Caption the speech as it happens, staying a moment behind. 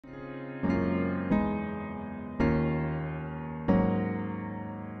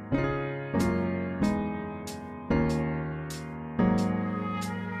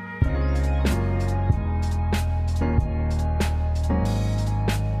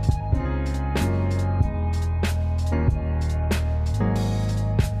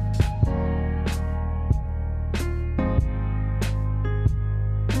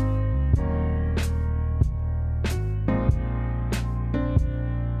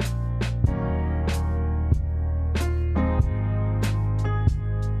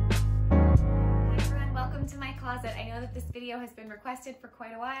but this video has been requested for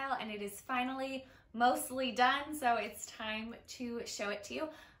quite a while and it is finally mostly done, so it's time to show it to you.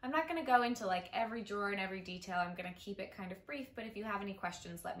 I'm not gonna go into like every drawer and every detail. I'm gonna keep it kind of brief, but if you have any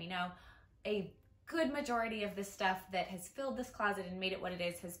questions, let me know. A good majority of the stuff that has filled this closet and made it what it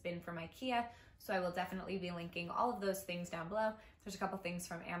is has been from IKEA, so I will definitely be linking all of those things down below. There's a couple things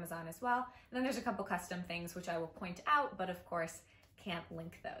from Amazon as well, and then there's a couple custom things which I will point out, but of course can't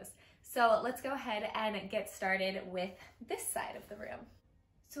link those. So let's go ahead and get started with this side of the room.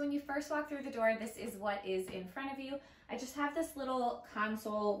 So when you first walk through the door, this is what is in front of you. I just have this little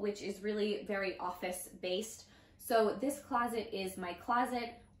console, which is really very office based. So this closet is my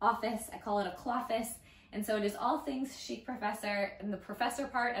closet office. I call it a Cloffice. And so it is all things Chicprofessor and the professor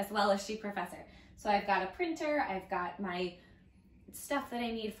part as well as Chicprofessor. So I've got a printer, I've got my stuff that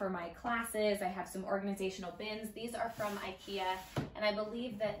I need for my classes. I have some organizational bins. These are from IKEA, and I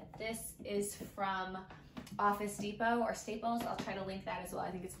believe that this is from Office Depot or Staples. I'll try to link that as well. I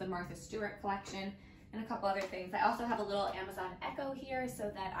think it's the Martha Stewart collection and a couple other things. I also have a little Amazon Echo here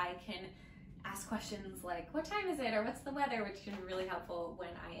so that I can ask questions like, what time is it, or what's the weather, which can be really helpful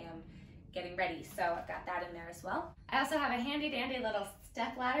when I am getting ready. So I've got that in there as well. I also have a handy dandy little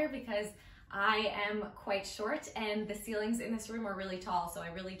step ladder because I am quite short and the ceilings in this room are really tall, so I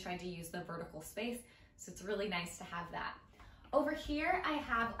really tried to use the vertical space, so it's really nice to have that. Over here I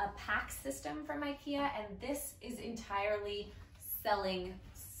have a pack system from IKEA, and this is entirely selling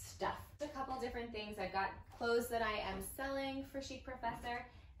stuff. A couple different things. I've got clothes that I am selling for Chicprofessor,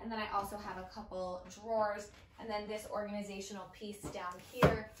 and then I also have a couple drawers, and then this organizational piece down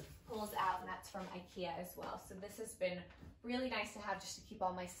here pulls out, and that's from IKEA as well. So this has been really nice to have just to keep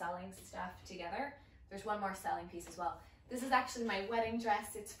all my selling stuff together. There's one more selling piece as well. This is actually my wedding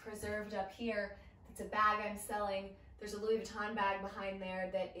dress. It's preserved up here. It's a bag I'm selling. There's a Louis Vuitton bag behind there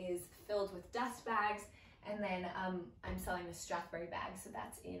that is filled with dust bags. And then I'm selling the Strathberry bag, so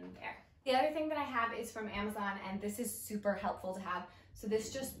that's in there. The other thing that I have is from Amazon, and this is super helpful to have. So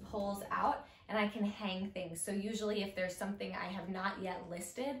this just pulls out and I can hang things. So usually if there's something I have not yet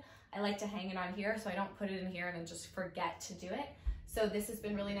listed, I like to hang it on here so I don't put it in here and then just forget to do it. So this has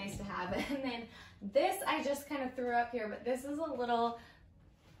been really nice to have. And then this I just kind of threw up here, but this is a little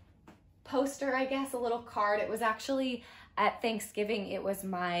poster, I guess, a little card. It was actually at Thanksgiving. It was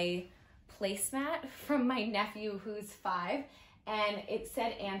my placemat from my nephew who's 5, and it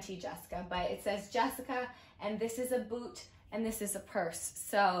said Auntie Jessica, but it says Jessica, and this is a boot and this is a purse.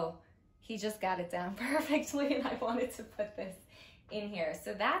 So he just got it down perfectly, and I wanted to put this in here.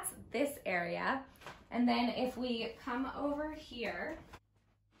 So that's this area. And then if we come over here,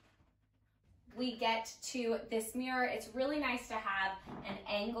 we get to this mirror. It's really nice to have an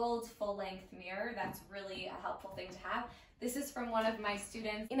angled full-length mirror. That's really a helpful thing to have. This is from one of my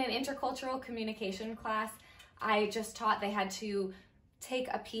students in an intercultural communication class. I just taught they had to take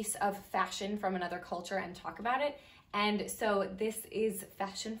a piece of fashion from another culture and talk about it. And so this is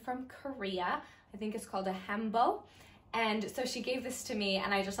fashion from Korea. I think it's called a hanbok. And so she gave this to me,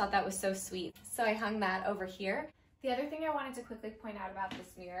 and I just thought that was so sweet. So I hung that over here. The other thing I wanted to quickly point out about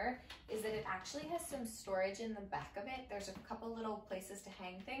this mirror is that it actually has some storage in the back of it. There's a couple little places to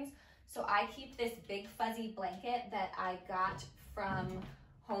hang things. So I keep this big fuzzy blanket that I got from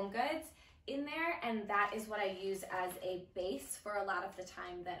Home Goods in there, and that is what I use as a base for a lot of the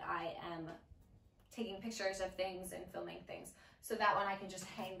time that I am taking pictures of things and filming things. So that one I can just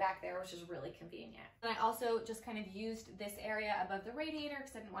hang back there, which is really convenient. And I also just kind of used this area above the radiator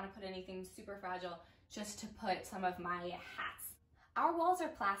because I didn't want to put anything super fragile, just to put some of my hats. Our walls are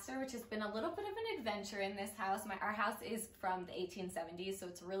plaster, which has been a little bit of an adventure in this house. Our house is from the 1870s, so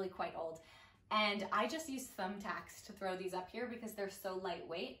it's really quite old. And I just used thumbtacks to throw these up here because they're so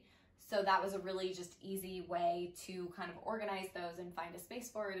lightweight. So that was a really just easy way to kind of organize those and find a space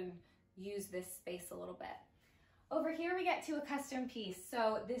for it and use this space a little bit. Over here we get to a custom piece.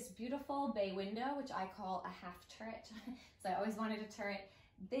 So this beautiful bay window, which I call a half turret, so I always wanted a turret.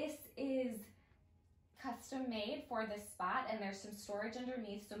 This is custom made for this spot, and there's some storage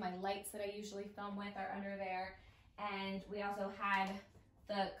underneath, so my lights that I usually film with are under there. And we also had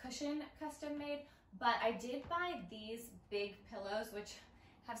the cushion custom made, but I did buy these big pillows, which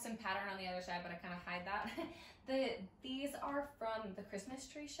have some pattern on the other side, but I kind of hide that. These are from the Christmas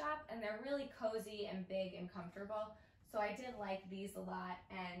tree shop, and they're really cozy and big and comfortable. So I did like these a lot,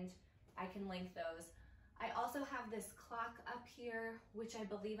 and I can link those. I also have this clock up here, which I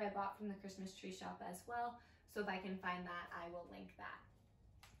believe I bought from the Christmas tree shop as well. So if I can find that, I will link that.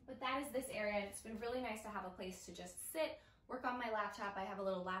 But that is this area, and it's been really nice to have a place to just sit, work on my laptop. I have a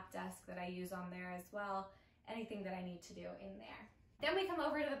little lap desk that I use on there as well. Anything that I need to do in there. Then we come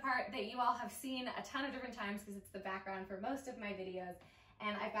over to the part that you all have seen a ton of different times because it's the background for most of my videos.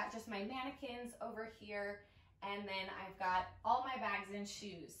 And I've got just my mannequins over here, and then I've got all my bags and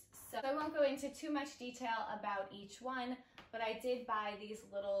shoes. So I won't go into too much detail about each one, but I did buy these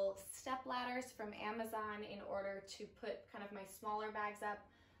little step ladders from Amazon in order to put kind of my smaller bags up.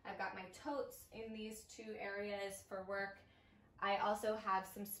 I've got my totes in these two areas for work. I also have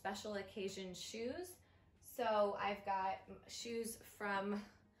some special occasion shoes. So I've got shoes from,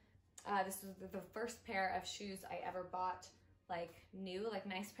 this was the first pair of shoes I ever bought, like new, like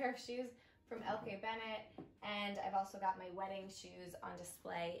nice pair of shoes from LK Bennett. And I've also got my wedding shoes on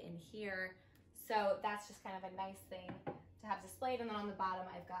display in here. So that's just kind of a nice thing to have displayed. And then on the bottom,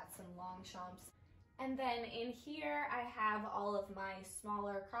 I've got some Longchamps. And then in here, I have all of my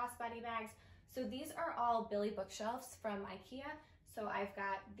smaller crossbody bags. So these are all Billy bookshelves from IKEA. So I've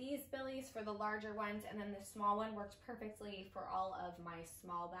got these Billies for the larger ones, and then the small one works perfectly for all of my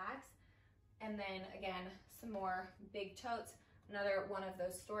small bags. And then again, some more big totes, another one of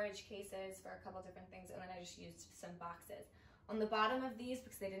those storage cases for a couple different things, and then I just used some boxes. On the bottom of these,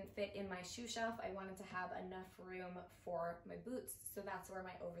 because they didn't fit in my shoe shelf, I wanted to have enough room for my boots, so that's where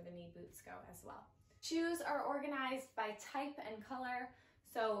my over-the-knee boots go as well. Shoes are organized by type and color,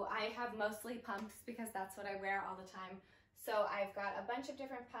 so I have mostly pumps because that's what I wear all the time. So I've got a bunch of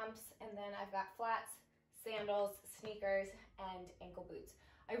different pumps, and then I've got flats, sandals, sneakers, and ankle boots.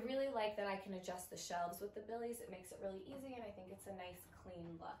 I really like that I can adjust the shelves with the Billies. It makes it really easy, and I think it's a nice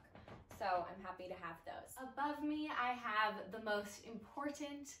clean look. So I'm happy to have those. Above me, I have the most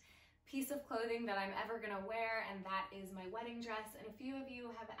important piece of clothing that I'm ever gonna wear, and that is my wedding dress. And a few of you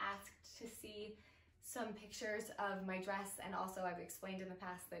have asked to see some pictures of my dress, and also I've explained in the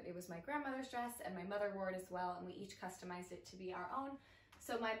past that it was my grandmother's dress and my mother wore it as well, and we each customized it to be our own.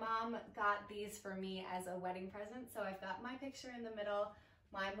 So my mom got these for me as a wedding present. So I've got my picture in the middle,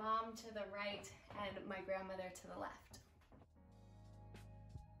 my mom to the right, and my grandmother to the left.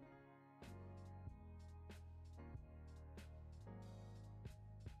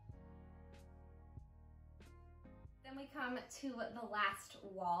 Then we come to the last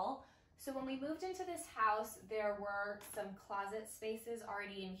wall. So when we moved into this house, there were some closet spaces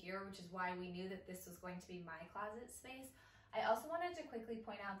already in here, which is why we knew that this was going to be my closet space. I also wanted to quickly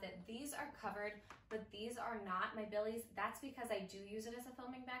point out that these are covered, but these are not my Billies. That's because I do use it as a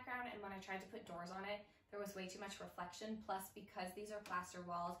filming background, and when I tried to put doors on it, there was way too much reflection. Plus, because these are plaster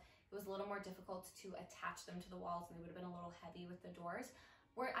walls, it was a little more difficult to attach them to the walls, and they would have been a little heavy with the doors.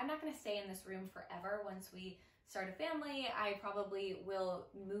 I'm not gonna stay in this room forever. Once we start a family, I probably will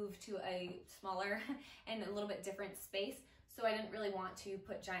move to a smaller and a little bit different space. So I didn't really want to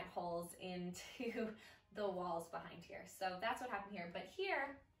put giant holes into the walls behind here. So that's what happened here. But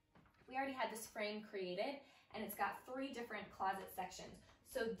here, we already had this frame created, and it's got 3 different closet sections.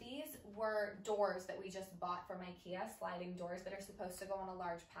 So these were doors that we just bought from IKEA, sliding doors that are supposed to go on a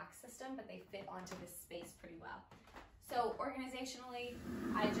large pack system, but they fit onto this space pretty well. So organizationally,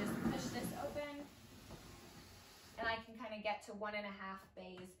 I just push this open, and I can kind of get to 1.5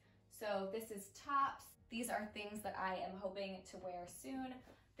 bays. So this is tops. These are things that I am hoping to wear soon.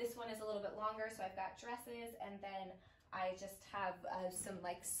 This one is a little bit longer, so I've got dresses, and then I just have some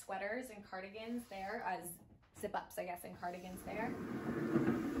like sweaters and cardigans there, zip-ups, I guess, and cardigans there.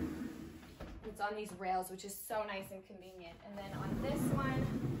 It's on these rails, which is so nice and convenient. And then on this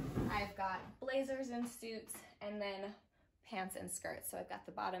one, I've got blazers and suits, and then pants and skirts. So I've got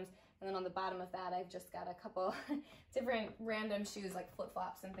the bottoms, and then on the bottom of that, I've just got a couple different random shoes like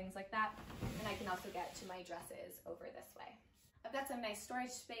flip-flops and things like that. And I can also get to my dresses over this way. I've got some nice storage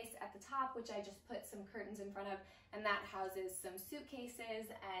space at the top, which I just put some curtains in front of, and that houses some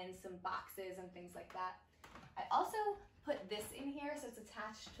suitcases and some boxes and things like that. I also put this in here, so it's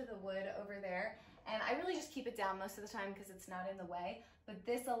attached to the wood over there, and I really just keep it down most of the time because it's not in the way, but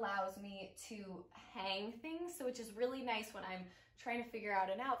this allows me to hang things, so which is really nice when I'm trying to figure out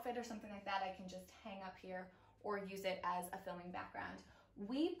an outfit or something like that. I can just hang up here or use it as a filming background.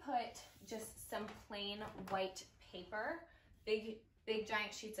 We put just some plain white paper, big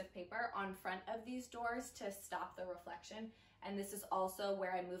giant sheets of paper on front of these doors to stop the reflection. And this is also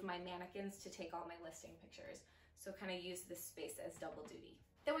where I move my mannequins to take all my listing pictures. So kind of use this space as double duty.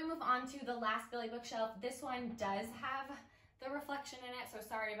 Then we move on to the last Billy bookshelf. This one does have the reflection in it, so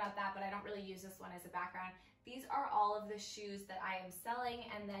sorry about that, but I don't really use this one as a background. These are all of the shoes that I am selling,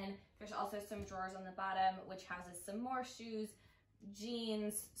 and then there's also some drawers on the bottom, which houses some more shoes,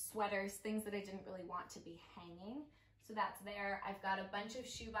 jeans, sweaters, things that I didn't really want to be hanging. So that's there. I've got a bunch of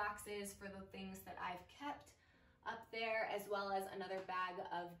shoe boxes for the things that I've kept up there, as well as another bag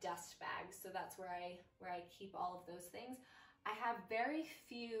of dust bags. So that's where I keep all of those things. I have very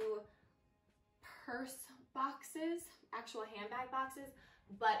few purse boxes, actual handbag boxes,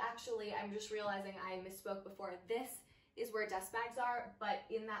 but actually I'm just realizing I misspoke before. This is where dust bags are, but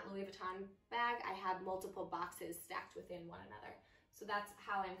in that Louis Vuitton bag, I have multiple boxes stacked within one another. So that's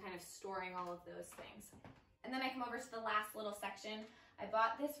how I'm kind of storing all of those things. And then I come over to the last little section. I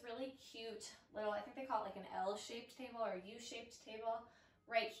bought this really cute little, I think they call it like an L-shaped table or a U-shaped table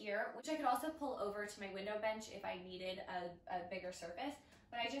right here, which I could also pull over to my window bench if I needed a bigger surface.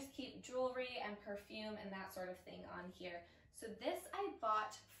 But I just keep jewelry and perfume and that sort of thing on here. So this I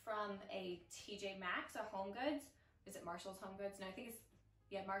bought from a TJ Maxx, a Home Goods. Is it Marshall's Home Goods? No, I think it's,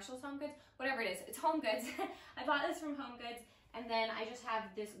 yeah, Marshall's Home Goods. Whatever it is, it's Home Goods. I bought this from Home Goods. And then I just have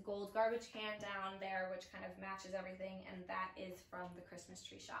this gold garbage can down there, which kind of matches everything. And that is from the Christmas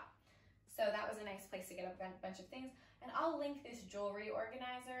tree shop. So that was a nice place to get a bunch of things. And I'll link this jewelry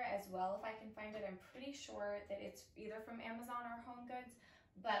organizer as well if I can find it. I'm pretty sure that it's either from Amazon or Home Goods,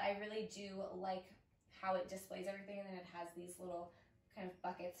 but I really do like how it displays everything. And then it has these little kind of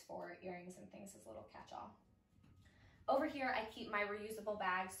buckets for earrings and things as a little catch-all. Over here, I keep my reusable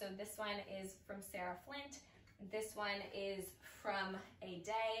bags. So this one is from Sarah Flint. This one is from A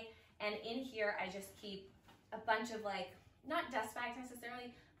Day. And in here, I just keep a bunch of like, not dust bags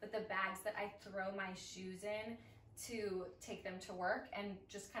necessarily, but the bags that I throw my shoes in to take them to work, and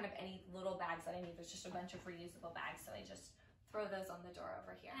just kind of any little bags that I need. There's just a bunch of reusable bags, so I just throw those on the door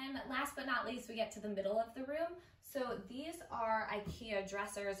over here. And last but not least, we get to the middle of the room. So these are IKEA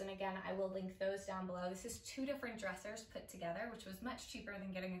dressers, and again, I will link those down below. This is 2 different dressers put together, which was much cheaper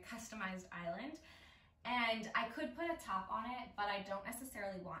than getting a customized island. And I could put a top on it, but I don't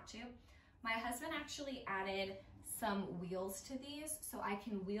necessarily want to. My husband actually added some wheels to these, so I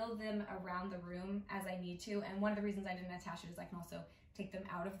can wheel them around the room as I need to. And one of the reasons I didn't attach it is I can also take them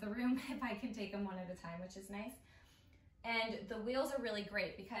out of the room if I can take them one at a time, which is nice. And the wheels are really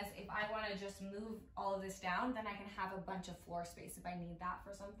great because if I want to just move all of this down, then I can have a bunch of floor space if I need that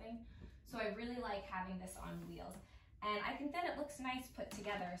for something. So I really like having this on wheels. And I think that it looks nice put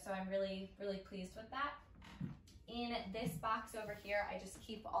together, so I'm really, really pleased with that. In this box over here, I just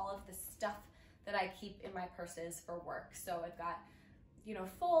keep all of the stuff that I keep in my purses for work. So I've got, you know,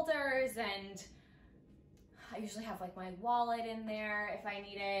 folders, and I usually have like my wallet in there if I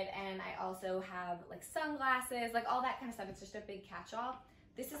need it. And I also have like sunglasses, like all that kind of stuff. It's just a big catch-all.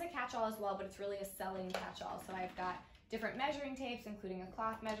 This is a catch-all as well, but it's really a selling catch-all. So I've got different measuring tapes, including a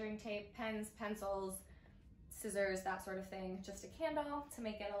cloth measuring tape, pens, pencils, scissors, that sort of thing. Just a candle to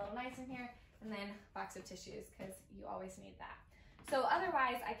make it a little nice in here. And then a box of tissues, because you always need that. So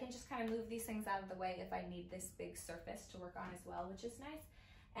otherwise, I can just kind of move these things out of the way if I need this big surface to work on as well, which is nice.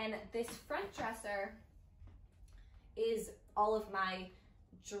 And this front dresser is all of my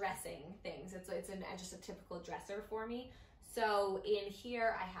dressing things. It's just a typical dresser for me. So in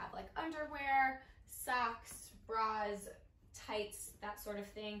here, I have like underwear, socks, bras, tights, that sort of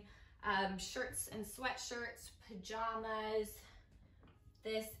thing, shirts and sweatshirts, pajamas.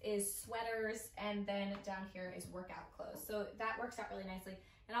 This is sweaters, and then down here is workout clothes. So that works out really nicely.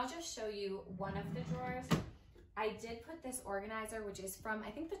 And I'll just show you one of the drawers. I did put this organizer, which is from, I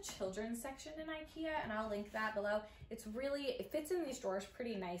think, the children's section in IKEA, and I'll link that below. It's really, it fits in these drawers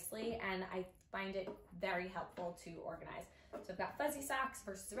pretty nicely, and I find it very helpful to organize. So I've got fuzzy socks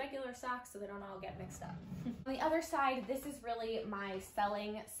versus regular socks so they don't all get mixed up. On the other side, this is really my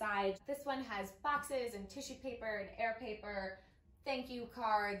selling side. This one has boxes and tissue paper and air paper, thank you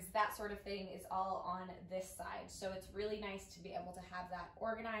cards, that sort of thing is all on this side. So it's really nice to be able to have that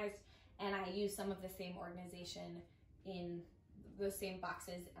organized, and I use some of the same organization in those same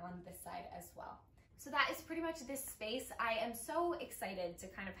boxes on this side as well. So that is pretty much this space. I am so excited to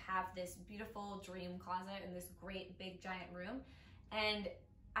kind of have this beautiful dream closet in this great big giant room. And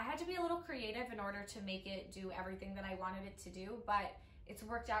I had to be a little creative in order to make it do everything that I wanted it to do, but it's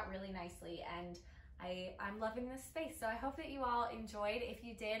worked out really nicely, and I'm loving this space. So I hope that you all enjoyed. If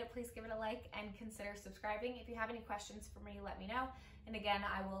you did, please give it a like and consider subscribing. If you have any questions for me, let me know. And again,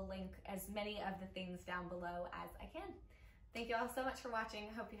 I will link as many of the things down below as I can. Thank you all so much for watching.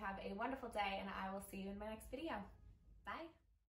 I hope you have a wonderful day, and I will see you in my next video. Bye.